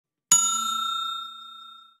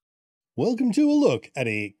Welcome to a look at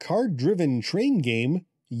a card-driven train game,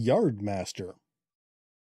 Yardmaster.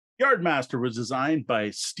 Yardmaster was designed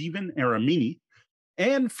by Steven Aramini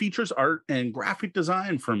and features art and graphic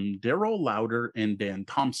design from Darrell Louder and Dan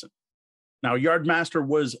Thompson. Now, Yardmaster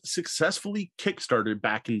was successfully kickstarted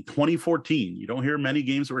back in 2014. You don't hear many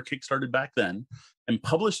games that were kickstarted back then, and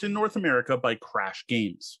published in North America by Crash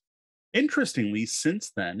Games. Interestingly,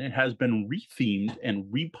 since then, it has been rethemed and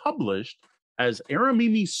republished as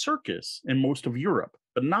Aramini Circus in most of Europe,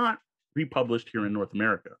 but not republished here in North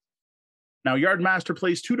America. Now, Yardmaster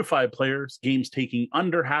plays 2 to 5 players, games taking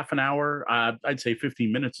under half an hour. I'd say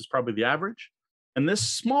 15 minutes is probably the average. And this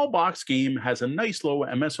small box game has a nice low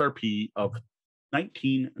MSRP of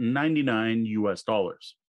 $19.99 US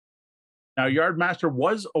dollars. Now, Yardmaster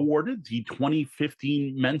was awarded the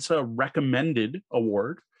 2015 Mensa Recommended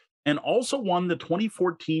Award and also won the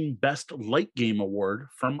 2014 Best Light Game Award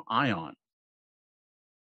from Ion.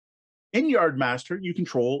 In Yardmaster, you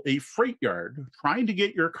control a freight yard, trying to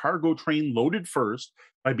get your cargo train loaded first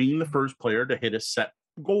by being the first player to hit a set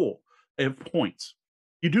goal of points.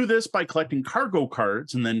 You do this by collecting cargo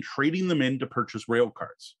cards and then trading them in to purchase rail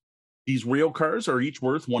cars. These rail cars are each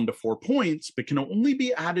worth 1 to 4 points, but can only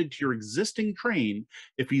be added to your existing train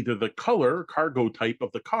if either the color or cargo type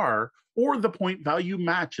of the car or the point value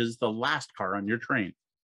matches the last car on your train.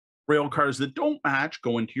 Rail cars that don't match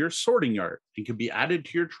go into your sorting yard and can be added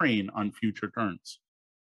to your train on future turns.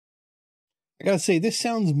 I gotta say, this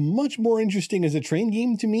sounds much more interesting as a train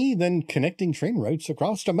game to me than connecting train routes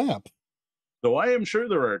across a map. Though I am sure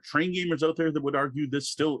there are train gamers out there that would argue this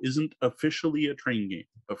still isn't officially a train game.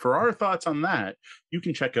 But for our thoughts on that, you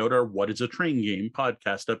can check out our What is a Train Game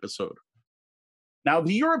podcast episode. Now,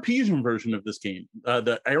 the European version of this game,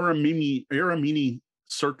 the Aramini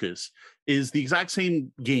Circus, is the exact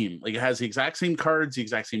same game. Like, it has the exact same cards, the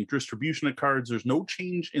exact same distribution of cards. There's no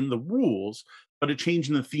change in the rules, but a change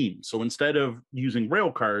in the theme. So instead of using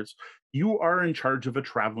rail cars, you are in charge of a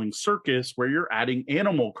traveling circus where you're adding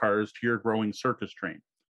animal cars to your growing circus train.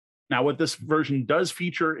 Now, what this version does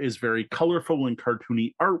feature is very colorful and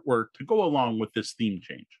cartoony artwork to go along with this theme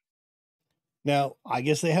change. Now, I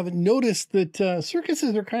guess they haven't noticed that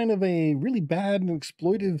circuses are kind of a really bad and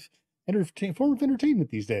exploitive form of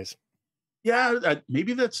entertainment these days. Yeah,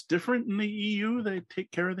 maybe that's different in the EU. They take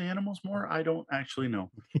care of the animals more. I don't actually know.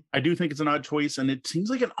 I do think it's an odd choice, and it seems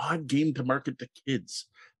like an odd game to market to kids,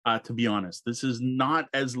 to be honest. This is not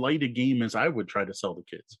as light a game as I would try to sell to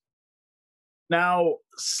kids. Now,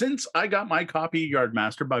 since I got my copy of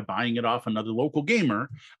Yardmaster by buying it off another local gamer,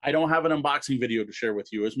 I don't have an unboxing video to share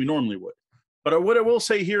with you as we normally would. But what I will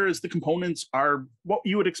say here is the components are what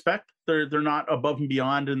you would expect. They're not above and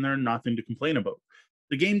beyond, and they're nothing to complain about.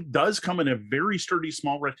 The game does come in a very sturdy,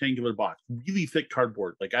 small rectangular box, really thick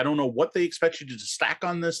cardboard. Like, I don't know what they expect you to stack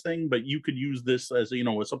on this thing, but you could use this as,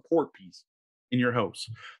 a support piece in your house.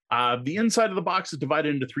 The inside of the box is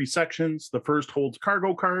divided into 3 sections. The first holds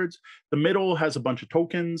cargo cards. The middle has a bunch of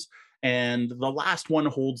tokens. And the last one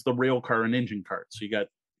holds the rail car and engine cards. So you got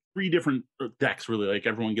 3 different decks, really. Like,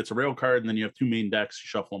 everyone gets a rail card, and then you have 2 main decks. You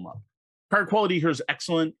shuffle them up. Card quality here is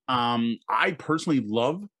excellent. I personally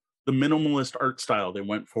love the minimalist art style they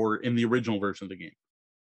went for in the original version of the game.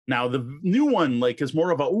 Now, the new one, is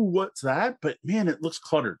more of a, ooh, what's that? But man, it looks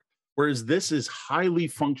cluttered. Whereas this is highly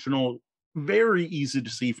functional, very easy to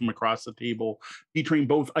see from across the table, featuring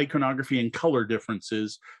both iconography and color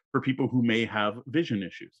differences for people who may have vision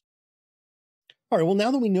issues. All right, well,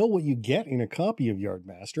 now that we know what you get in a copy of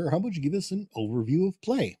Yardmaster, how about you give us an overview of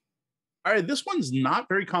play? All right, this one's not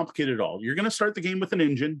very complicated at all. You're going to start the game with an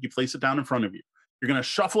engine. You place it down in front of you. You're going to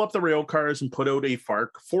shuffle up the rail cars and put out a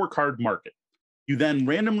 4-card market. You then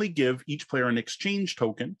randomly give each player an exchange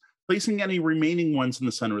token, placing any remaining ones in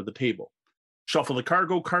the center of the table. Shuffle the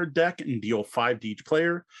cargo card deck and deal 5 to each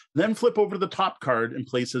player, then flip over the top card and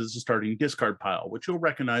place it as a starting discard pile, which you'll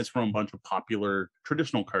recognize from a bunch of popular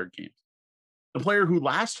traditional card games. The player who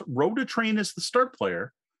last rode a train is the start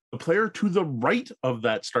player. The player to the right of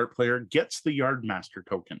that start player gets the Yardmaster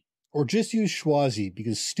token. Or just use Schwazi,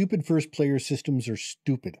 because stupid first player systems are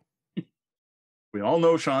stupid. We all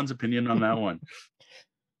know Sean's opinion on that one.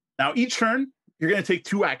 Now, each turn, you're going to take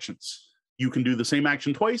 2 actions. You can do the same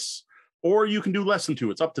action twice, or you can do less than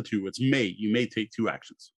 2. It's up to 2. You may take 2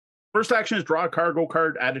 actions. First action is draw a cargo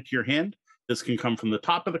card, add it to your hand. This can come from the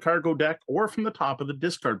top of the cargo deck or from the top of the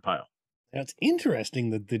discard pile. That's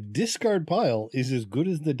interesting that the discard pile is as good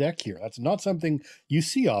as the deck here. That's not something you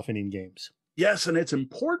see often in games. Yes, and it's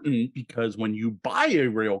important because when you buy a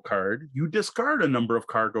rail card, you discard a number of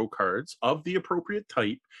cargo cards of the appropriate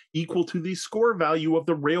type equal to the score value of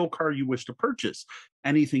the rail card you wish to purchase.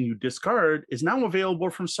 Anything you discard is now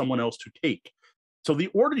available from someone else to take. So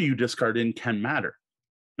the order you discard in can matter.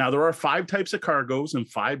 Now, there are 5 types of cargoes and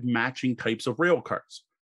 5 matching types of rail cars.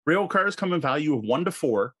 Rail cars come in value of 1 to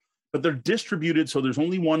 4, but they're distributed so there's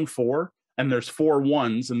only 1 4, and there's 4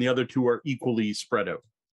 1s, and the other 2 are equally spread out.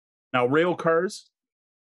 Now, rail cars,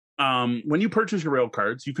 when you purchase your rail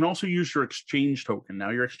cards, you can also use your exchange token.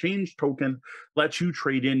 Now, your exchange token lets you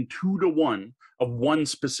trade in 2 to 1 of one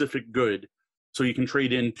specific good. So you can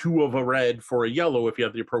trade in 2 of a red for a yellow if you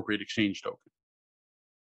have the appropriate exchange token.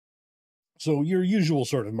 So your usual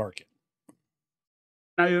sort of market.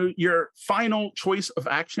 Now, your final choice of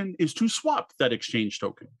action is to swap that exchange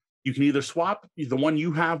token. You can either swap the one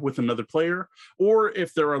you have with another player, or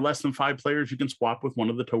if there are less than 5 players, you can swap with one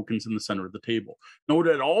of the tokens in the center of the table. Note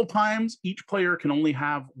at all times, each player can only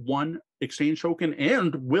have 1 exchange token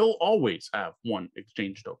and will always have 1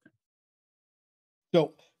 exchange token.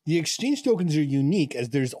 So the exchange tokens are unique as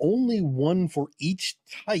there's only 1 for each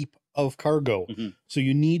type of cargo. So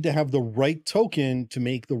you need to have the right token to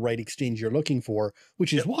make the right exchange you're looking for,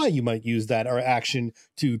 which is why you might use that or action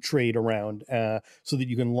to trade around so that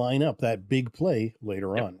you can line up that big play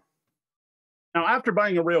later on. Now, after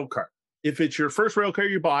buying a rail card, if it's your first rail card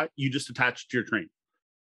you bought, you just attach it to your train.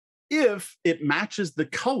 If it matches the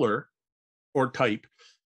color or type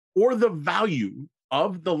or the value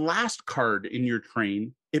of the last card in your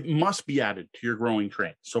train, it must be added to your growing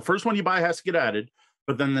train. So first one you buy has to get added,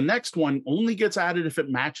 but then the next one only gets added if it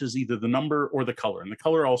matches either the number or the color. And the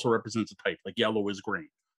color also represents a type, like yellow is green.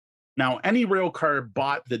 Now, any rail card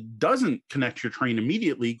bought that doesn't connect your train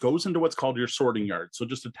immediately goes into what's called your sorting yard. So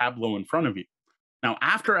just a tableau in front of you. Now,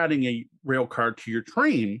 after adding a rail card to your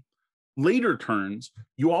train, later turns,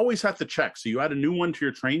 you always have to check. So you add a new one to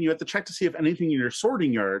your train, you have to check to see if anything in your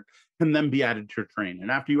sorting yard can then be added to your train. And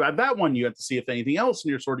after you add that one, you have to see if anything else in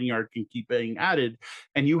your sorting yard can keep being added.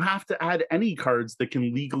 And you have to add any cards that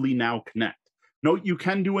can legally now connect. Note, you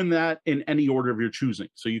can do in that in any order of your choosing.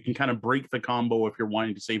 So you can kind of break the combo if you're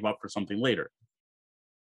wanting to save up for something later.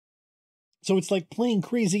 So it's like playing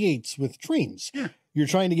Crazy Eights with trains. Yeah. You're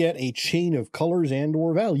trying to get a chain of colors and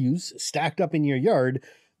or values stacked up in your yard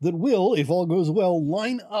that will, if all goes well,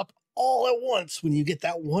 line up all at once when you get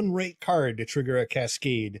that one right card to trigger a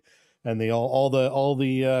cascade. And they all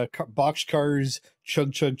the box cars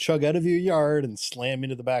chug out of your yard and slam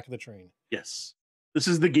into the back of the train. Yes. This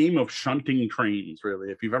is the game of shunting trains, really.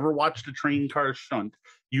 If you've ever watched a train car shunt,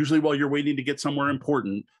 usually while you're waiting to get somewhere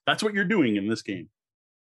important, that's what you're doing in this game.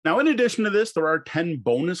 Now, in addition to this, there are 10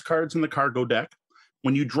 bonus cards in the cargo deck.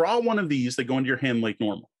 When you draw one of these, they go into your hand like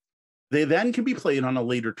normal. They then can be played on a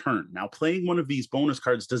later turn. Now, playing one of these bonus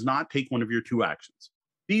cards does not take one of your 2 actions.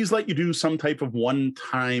 These let you do some type of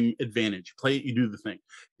one-time advantage. Play it, you do the thing.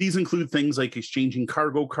 These include things like exchanging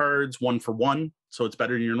cargo cards 1 for 1, so it's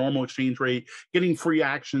better than your normal exchange rate, getting free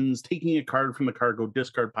actions, taking a card from the cargo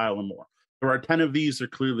discard pile, and more. There are 10 of these. They're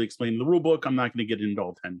clearly explained in the rulebook. I'm not going to get into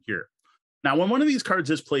all 10 here. Now, when one of these cards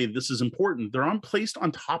is played, this is important. They're placed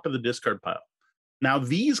on top of the discard pile. Now,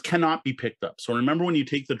 these cannot be picked up. So remember, when you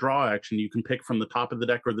take the draw action, you can pick from the top of the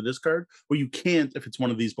deck or the discard. Well, you can't if it's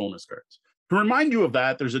one of these bonus cards. To remind you of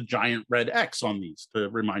that, there's a giant red X on these to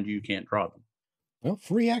remind you can't draw them. Well,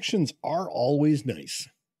 free actions are always nice.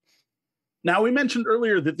 Now, we mentioned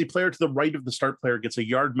earlier that the player to the right of the start player gets a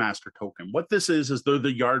Yardmaster token. What this is they're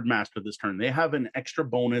the Yardmaster this turn. They have an extra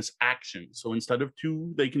bonus action. So instead of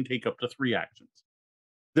 2, they can take up to 3 actions.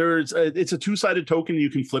 It's a 2-sided token. You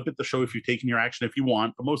can flip it to show if you've taken your action if you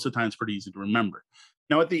want, but most of the time it's pretty easy to remember.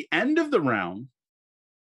 Now, at the end of the round,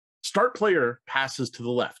 start player passes to the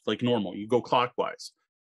left like normal. You go clockwise.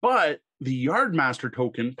 But the Yardmaster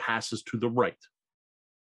token passes to the right.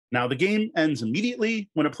 Now, the game ends immediately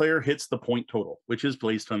when a player hits the point total, which is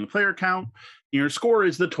based on the player count. Your score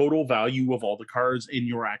is the total value of all the cards in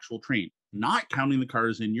your actual train, not counting the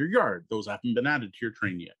cards in your yard. Those haven't been added to your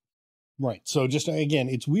train yet. Right. So just again,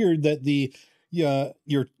 it's weird that your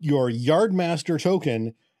Yardmaster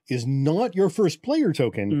token is not your first player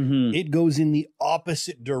token. It goes in the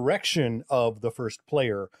opposite direction of the first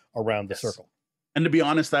player around the circle. And to be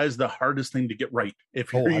honest, that is the hardest thing to get right.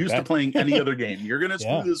 If you're used to playing any other game, you're going to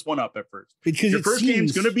screw this one up at first. Because your first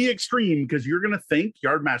game's going to be extreme because you're going to think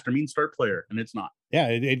Yardmaster means start player, and it's not. Yeah,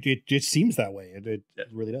 it just seems that way. It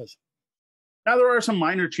really does. Now, there are some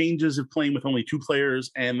minor changes of playing with only 2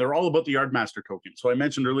 players, and they're all about the Yardmaster token. So I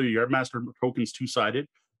mentioned earlier, Yardmaster token's 2-sided.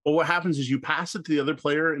 But what happens is you pass it to the other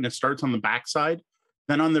player, and it starts on the backside.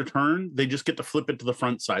 Then on their turn, they just get to flip it to the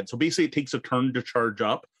front side. So basically it takes a turn to charge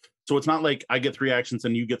up. So it's not like I get 3 actions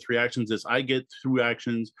and you get 3 actions. It's I get 2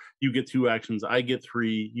 actions, you get 2 actions, I get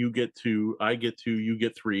 3, you get 2, I get 2, you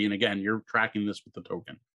get 3. And again, you're tracking this with the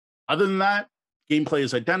token. Other than that, gameplay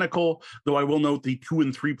is identical, though I will note the 2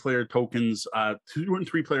 and 3 player tokens, 2 and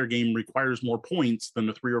 3 player game requires more points than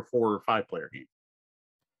the 3 or 4 or 5 player game.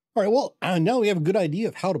 All right, well, now we have a good idea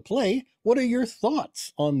of how to play. What are your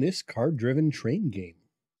thoughts on this card-driven train game?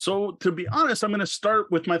 So to be honest, I'm going to start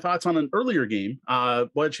with my thoughts on an earlier game.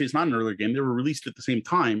 Well, actually, it's not an earlier game. They were released at the same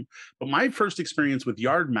time. But my first experience with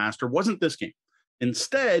Yardmaster wasn't this game.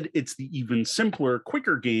 Instead, it's the even simpler,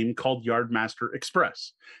 quicker game called Yardmaster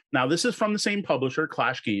Express. Now, this is from the same publisher,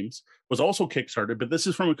 Clash Games, was also kickstarted, but this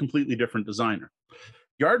is from a completely different designer.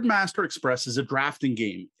 Yardmaster Express is a drafting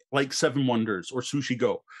game like Seven Wonders or Sushi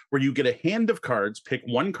Go, where you get a hand of cards, pick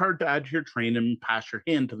one card to add to your train, and pass your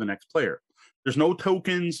hand to the next player. There's no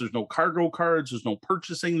tokens, there's no cargo cards, there's no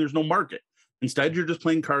purchasing, there's no market. Instead, you're just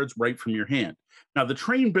playing cards right from your hand. Now, the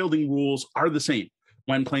train building rules are the same.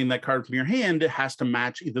 When playing that card from your hand, it has to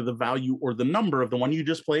match either the value or the number of the one you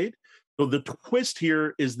just played. So the twist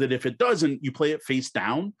here is that if it doesn't, you play it face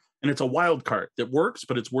down, and it's a wild card that works,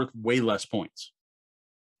 but it's worth way less points.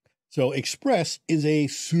 So Express is a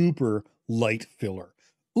super light filler.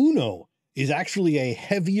 Uno is actually a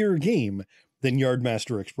heavier game than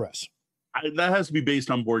Yardmaster Express. That has to be based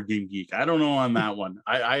on Board Game Geek. I don't know on that one.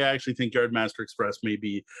 I actually think Yardmaster Express may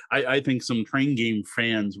be, I think some train game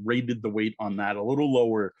fans rated the weight on that a little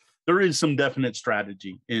lower. There is some definite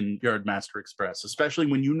strategy in Yardmaster Express, especially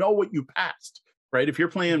when you know what you passed, right? If you're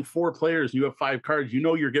playing 4 players and you have 5 cards, you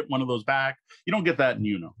know you're getting one of those back. You don't get that in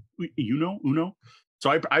Uno. Uno? So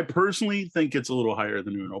I personally think it's a little higher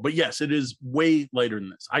than Uno. But yes, it is way lighter than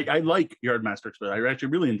this. I like Yardmaster Express. I actually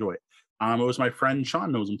really enjoy it. It was my friend,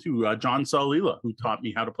 Sean knows him too, John Salila, who taught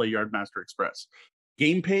me how to play Yardmaster Express.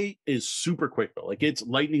 Gameplay is super quick though. Like it's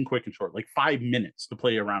lightning quick and short, like 5 minutes to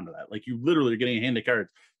play around to that. Like you literally are getting a hand of cards.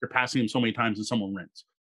 You're passing them so many times and someone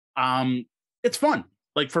wins. It's fun.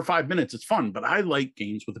 Like for 5 minutes, it's fun, but I like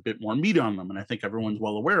games with a bit more meat on them. And I think everyone's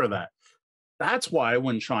well aware of that. That's why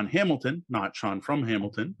when Sean Hamilton, not Sean from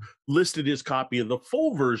Hamilton, listed his copy of the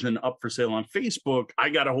full version up for sale on Facebook,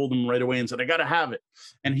 I got a hold of him right away and said, I got to have it.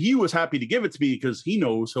 And he was happy to give it to me because he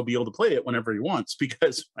knows he'll be able to play it whenever he wants,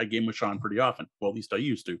 because I game with Sean pretty often. Well, at least I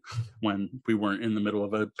used to when we weren't in the middle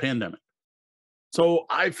of a pandemic. So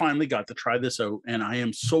I finally got to try this out, and I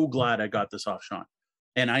am so glad I got this off Sean.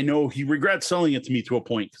 And I know he regrets selling it to me to a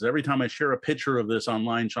point, because every time I share a picture of this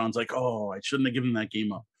online, Sean's like, oh, I shouldn't have given that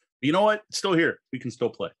game up. But you know what? It's still here. We can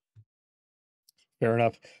still play. Fair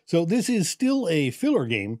enough. So this is still a filler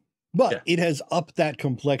game, but it has upped that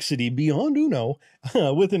complexity beyond Uno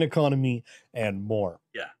with an economy and more.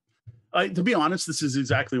 Yeah. To be honest, this is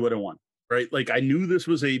exactly what I want, right? Like I knew this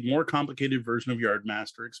was a more complicated version of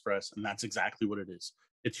Yardmaster Express, and that's exactly what it is.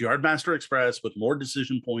 It's Yardmaster Express with more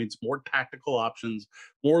decision points, more tactical options,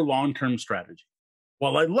 more long-term strategy.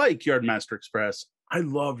 While I like Yardmaster Express, I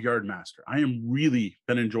love Yardmaster. I am really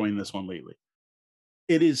been enjoying this one lately.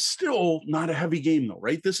 It is still not a heavy game though,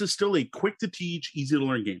 right? This is still a quick to teach, easy to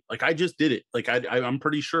learn game. Like I just did it. Like I'm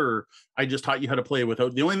pretty sure I just taught you how to play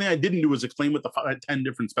without. The only thing I didn't do was explain what the 10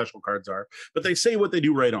 different special cards are, but they say what they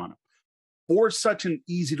do right on them. For such an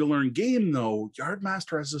easy to learn game though,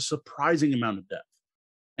 Yardmaster has a surprising amount of depth.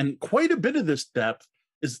 And quite a bit of this depth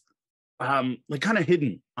is like kind of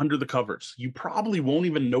hidden under the covers. You probably won't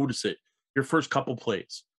even notice it your first couple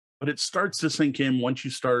plays, but it starts to sink in once you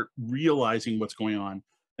start realizing what's going on.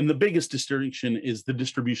 And the biggest distinction is the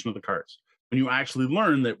distribution of the cards. When you actually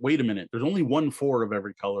learn that, wait a minute, there's only 1 4 of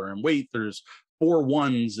every color, and wait, there's 4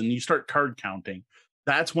 1s, and you start card counting.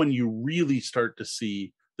 That's when you really start to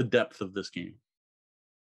see the depth of this game.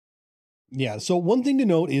 Yeah, so one thing to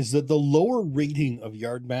note is that the lower rating of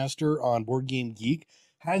Yardmaster on Board Game Geek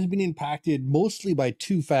has been impacted mostly by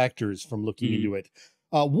 2 factors from looking into it.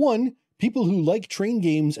 One, people who like train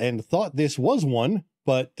games and thought this was one,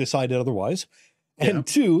 but decided otherwise. And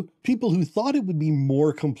 2, people who thought it would be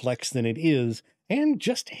more complex than it is and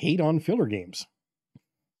just hate on filler games.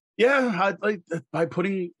 Yeah, like by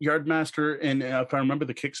putting Yardmaster, and if I remember,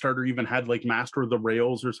 the Kickstarter even had like Master of the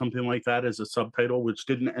Rails or something like that as a subtitle, which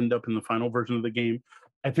didn't end up in the final version of the game.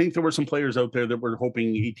 I think there were some players out there that were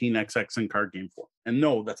hoping 18xx in card game form. And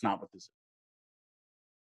no, that's not what this is.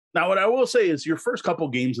 Now, what I will say is your first couple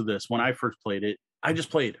games of this, when I first played it, I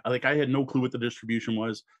just played. Like I had no clue what the distribution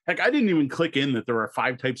was. Heck, I didn't even click in that there are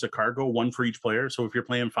 5 types of cargo, 1 for each player. So if you're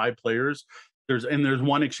playing 5 players, there's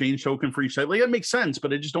 1 exchange token for each side. Like that makes sense,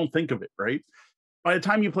 but I just don't think of it, right? By the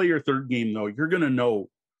time you play your third game, though, you're going to know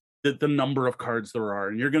the number of cards there are,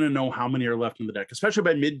 and you're going to know how many are left in the deck, especially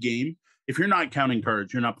by mid game. If you're not counting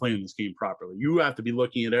cards, you're not playing this game properly. You have to be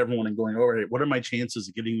looking at everyone and going, all right, what are my chances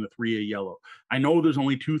of getting the 3 a yellow? I know there's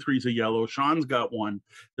only 2 3s a yellow. Sean's got one.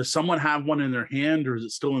 Does someone have one in their hand, or is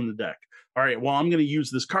it still in the deck? All right, well, I'm going to use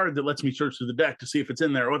this card that lets me search through the deck to see if it's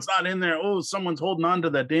in there. Oh, it's not in there. Oh, someone's holding on to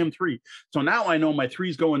that damn 3. So now I know my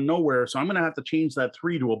 3's going nowhere. So I'm going to have to change that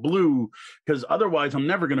 3 to a blue, because otherwise I'm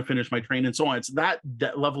never going to finish my train, and so on. It's that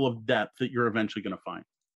level of depth that you're eventually going to find.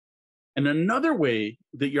 And another way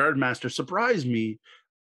that Yardmaster surprised me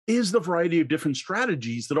is the variety of different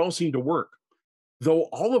strategies that all seem to work, though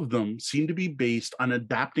all of them seem to be based on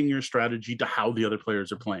adapting your strategy to how the other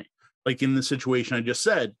players are playing. Like in the situation I just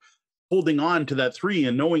said, holding on to that 3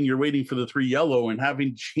 and knowing you're waiting for the 3 yellow and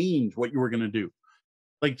having changed what you were going to do.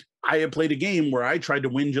 Like, I had played a game where I tried to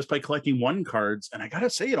win just by collecting 1 cards, and I got to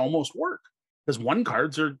say it almost worked. Because 1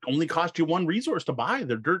 cards only cost you 1 resource to buy.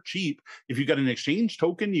 They're dirt cheap. If you got an exchange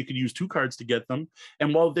token, you could use 2 cards to get them.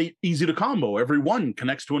 And while they easy to combo, every 1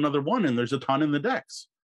 connects to another 1, and there's a ton in the decks.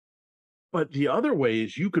 But the other way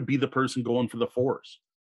is you could be the person going for the 4s.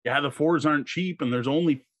 Yeah, the 4s aren't cheap, and there's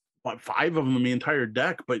only 5 of them in the entire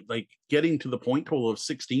deck. But like getting to the point total of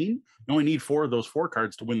 16, you only need 4 of those 4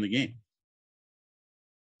 cards to win the game.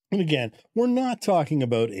 And again, we're not talking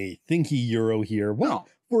about a thinky Euro here. Well, No.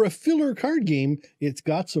 For a filler card game, it's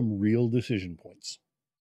got some real decision points.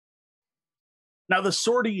 Now, the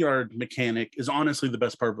sorting yard mechanic is honestly the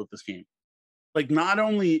best part about this game. Like, not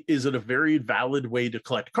only is it a very valid way to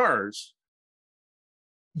collect cards,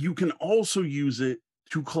 you can also use it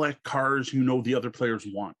to collect cards you know the other players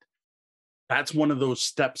want. That's one of those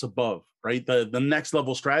steps above, right? The next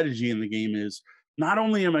level strategy in the game is, not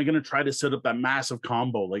only am I going to try to set up that massive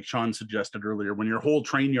combo like Sean suggested earlier, when your whole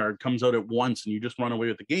train yard comes out at once and you just run away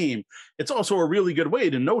with the game, it's also a really good way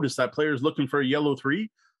to notice that player's looking for a yellow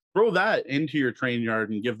 3. Throw that into your train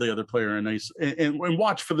yard and give the other player a nice, and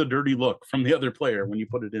watch for the dirty look from the other player when you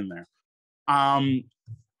put it in there.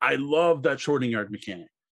 I love that sorting yard mechanic.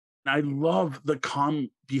 I love the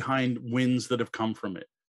behind wins that have come from it.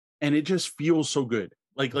 And it just feels so good.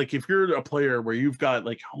 Like if you're a player where you've got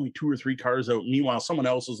like only 2 or 3 cars out, meanwhile someone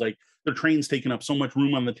else is like, their train's taking up so much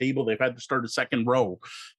room on the table they've had to start a second row,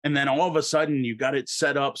 and then all of a sudden you got it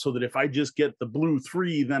set up so that if I just get the blue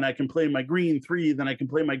 3, then I can play my green 3, then I can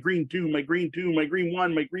play my green 2, my green 2, my green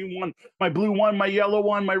 1, my green 1, my blue 1, my yellow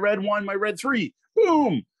 1, my red 1, my red 3.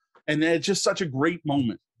 Boom! And it's just such a great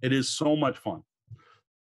moment. It is so much fun.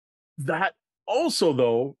 That also,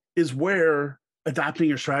 though, is where adapting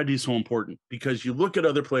your strategy is so important, because you look at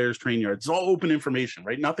other players' train yards. It's all open information,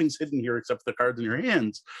 right? Nothing's hidden here except the cards in your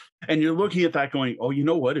hands. And you're looking at that going, oh, you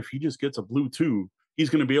know what? If he just gets a blue 2, he's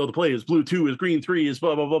going to be able to play his blue 2, his green 3, his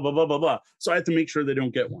blah, blah, blah, blah, blah, blah, blah. So I have to make sure they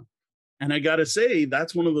don't get one. And I got to say,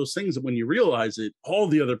 that's one of those things that when you realize it, all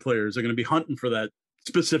the other players are going to be hunting for that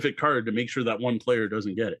specific card to make sure that one player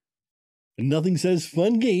doesn't get it. Nothing says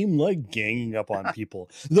fun game like ganging up on people.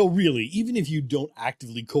 Though really, even if you don't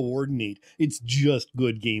actively coordinate, it's just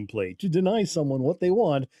good gameplay to deny someone what they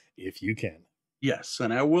want if you can. Yes,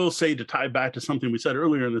 and I will say, to tie back to something we said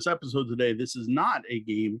earlier in this episode today, this is not a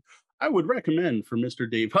game I would recommend for Mr.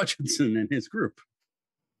 Dave Hutchinson and his group.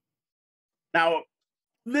 Now,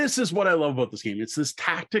 this is what I love about this game. It's this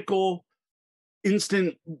tactical,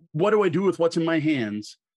 instant, what do I do with what's in my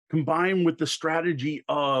hands, combined with the strategy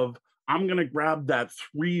of, I'm going to grab that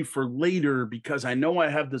 3 for later because I know I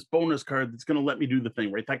have this bonus card that's going to let me do the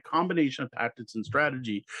thing, right? That combination of tactics and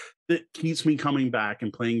strategy that keeps me coming back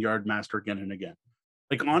and playing Yardmaster again and again.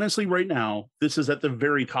 Like, honestly, right now, this is at the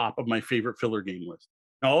very top of my favorite filler game list.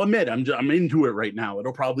 Now, I'll admit, I'm into it right now.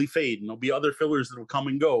 It'll probably fade, and there'll be other fillers that'll come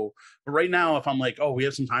and go. But right now, if I'm like, oh, we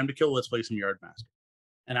have some time to kill, let's play some Yardmaster.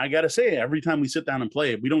 And I got to say, every time we sit down and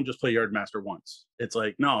play it, we don't just play Yardmaster once. It's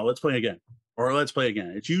like, no, let's play again. Or let's play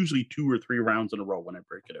again. It's usually 2 or 3 rounds in a row when I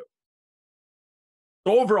break it out.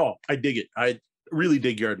 So overall, I dig it. I really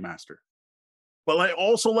dig Yardmaster. But I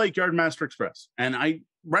also like Yardmaster Express. And I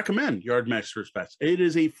recommend Yardmaster Express. It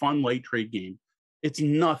is a fun, light trade game. It's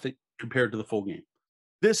nothing compared to the full game.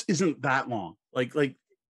 This isn't that long. Like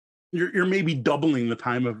you're maybe doubling the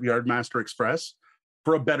time of Yardmaster Express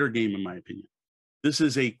for a better game, in my opinion. This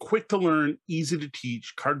is a quick to learn, easy to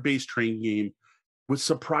teach, card-based train game with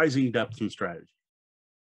surprising depth and strategy.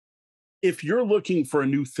 If you're looking for a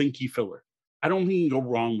new thinky filler, I don't think you can go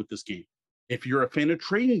wrong with this game. If you're a fan of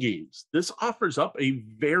train games, this offers up a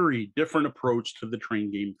very different approach to the train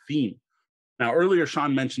game theme. Now, earlier,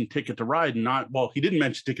 Sean mentioned Ticket to Ride, he didn't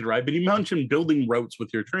mention Ticket to Ride, but he mentioned building routes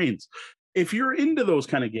with your trains. If you're into those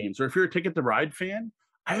kind of games, or if you're a Ticket to Ride fan,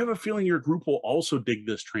 I have a feeling your group will also dig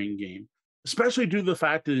this train game, especially due to the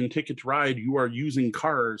fact that in Ticket to Ride, you are using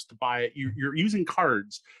cars to buy, you're using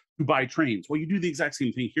cards to buy trains. Well, you do the exact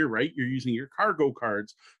same thing here, right? You're using your cargo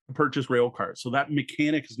cards to purchase rail cars. So that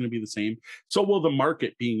mechanic is going to be the same. So will the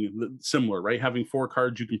market being similar, right? Having 4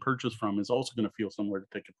 cards you can purchase from is also going to feel similar to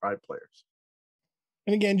Ticket to Ride players.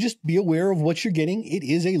 And again, just be aware of what you're getting. It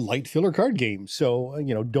is a light filler card game. So,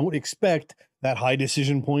 don't expect that high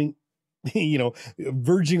decision point,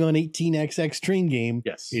 verging on 18xx train game.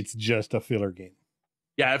 Yes. It's just a filler game.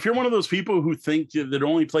 Yeah. If you're one of those people who think that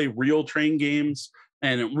only play real train games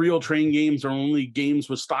and real train games are only games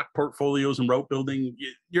with stock portfolios and route building,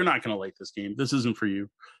 you're not going to like this game. This isn't for you.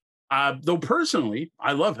 Though personally,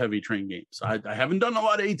 I love heavy train games. I haven't done a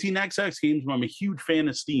lot of 18xx games, but I'm a huge fan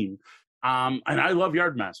of Steam. And I love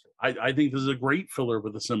Yardmaster. I think this is a great filler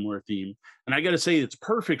with a similar theme. And I got to say, it's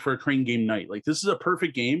perfect for a train game night. Like, this is a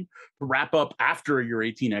perfect game to wrap up after your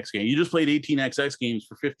 18x game. You just played 18xx games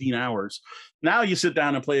for 15 hours. Now you sit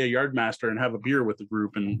down and play a Yardmaster and have a beer with the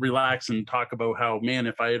group and relax and talk about how, man,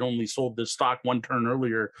 if I had only sold this stock 1 turn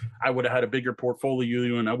earlier, I would have had a bigger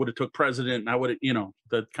portfolio and I would have took president and I would have,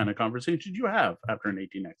 that kind of conversation you have after an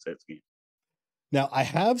 18xx game. Now, I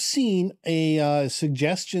have seen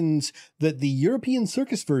suggestions that the European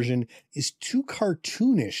Circus version is too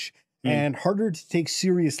cartoonish and harder to take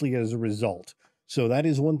seriously as a result. So that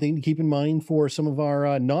is one thing to keep in mind for some of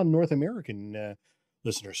our non-North American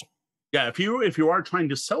listeners. Yeah, if you are trying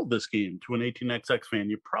to sell this game to an 18xx fan,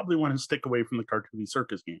 you probably want to stick away from the cartoony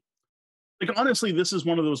circus game. Like, honestly, this is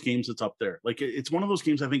one of those games that's up there. Like, it's one of those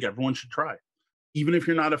games I think everyone should try. Even if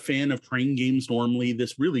you're not a fan of train games normally,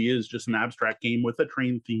 this really is just an abstract game with a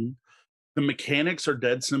train theme. The mechanics are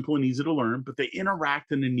dead simple and easy to learn, but they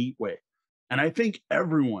interact in a neat way. And I think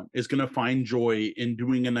everyone is going to find joy in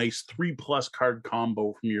doing a nice 3+ card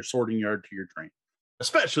combo from your sorting yard to your train,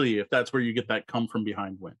 especially if that's where you get that come from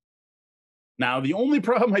behind win. Now, the only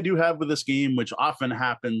problem I do have with this game, which often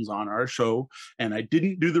happens on our show, and I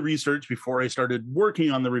didn't do the research before I started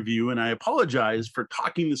working on the review, and I apologize for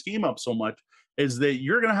talking this game up so much, is that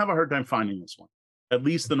you're going to have a hard time finding this one, at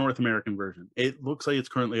least the North American version. It looks like it's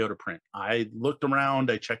currently out of print. I looked around.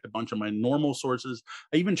 I checked a bunch of my normal sources.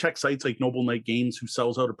 I even checked sites like Noble Knight Games, who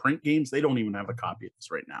sells out of print games. They don't even have a copy of this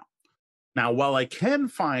right now. Now, while I can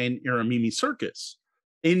find Aramini Circus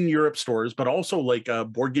in Europe stores, but also like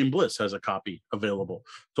Board Game Bliss has a copy available.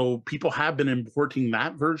 So people have been importing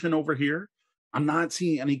that version over here. I'm not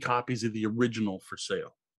seeing any copies of the original for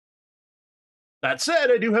sale. That said,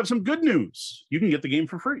 I do have some good news. You can get the game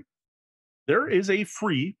for free. There is a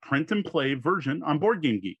free print and play version on Board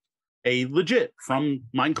Game Geek, a legit from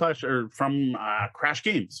Mindclash or from Crash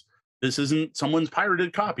Games. This isn't someone's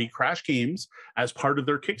pirated copy. Crash Games, as part of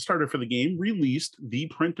their Kickstarter for the game, released the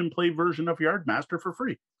print and play version of Yardmaster for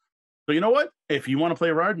free. So you know what? If you want to play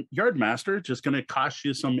Yardmaster, it's just going to cost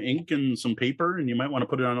you some ink and some paper, and you might want to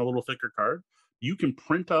put it on a little thicker card. You can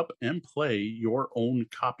print up and play your own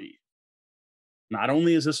copy. Not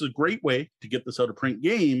only is this a great way to get this out of print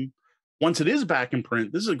game, once it is back in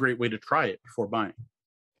print, this is a great way to try it before buying.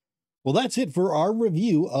 Well, that's it for our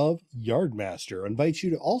review of Yardmaster. I invite you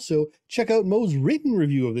to also check out Mo's written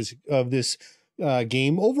review of this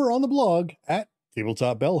game over on the blog at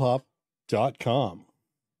tabletopbellhop.com.